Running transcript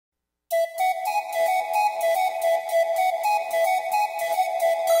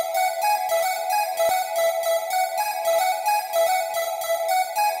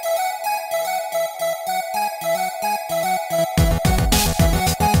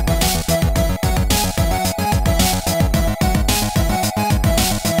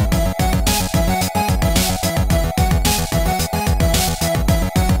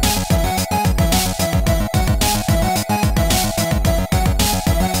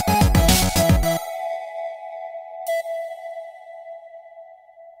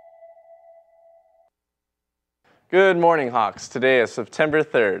Good morning, Hawks. Today is September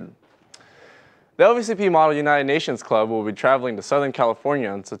 3rd. The LVCP Model United Nations Club will be traveling to Southern California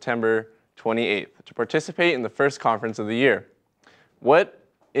on September 28th to participate in the first conference of the year. What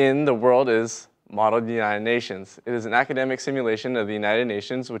in the world is Model United Nations? It is an academic simulation of the United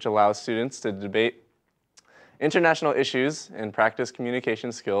Nations which allows students to debate international issues and practice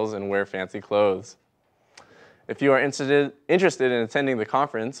communication skills and wear fancy clothes. If you are interested in attending the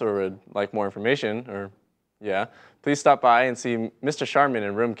conference or would like more information, please stop by and see Mr. Sharman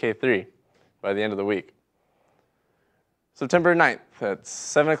in room K3 by the end of the week. September 9th at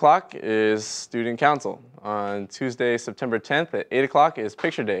 7 o'clock is Student Council. On Tuesday, September 10th at 8 o'clock is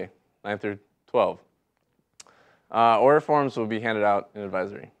Picture Day, 9 through 12. Order forms will be handed out in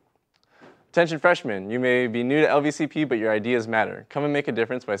advisory. Attention freshmen, you may be new to LVCP, but your ideas matter. Come and make a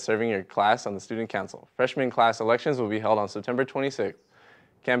difference by serving your class on the Student Council. Freshman class elections will be held on September 26th.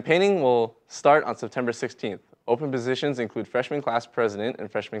 Campaigning will start on September 16th. Open positions include freshman class president and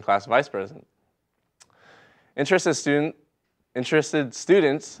freshman class vice president. Interested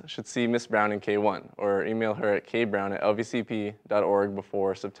students should see Ms. Brown in K1 or email her at kbrown@lvcp.org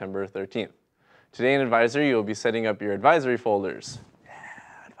before September 13th. Today in advisory, you will be setting up your advisory folders.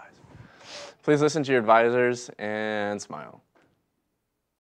 Please listen to your advisors and smile.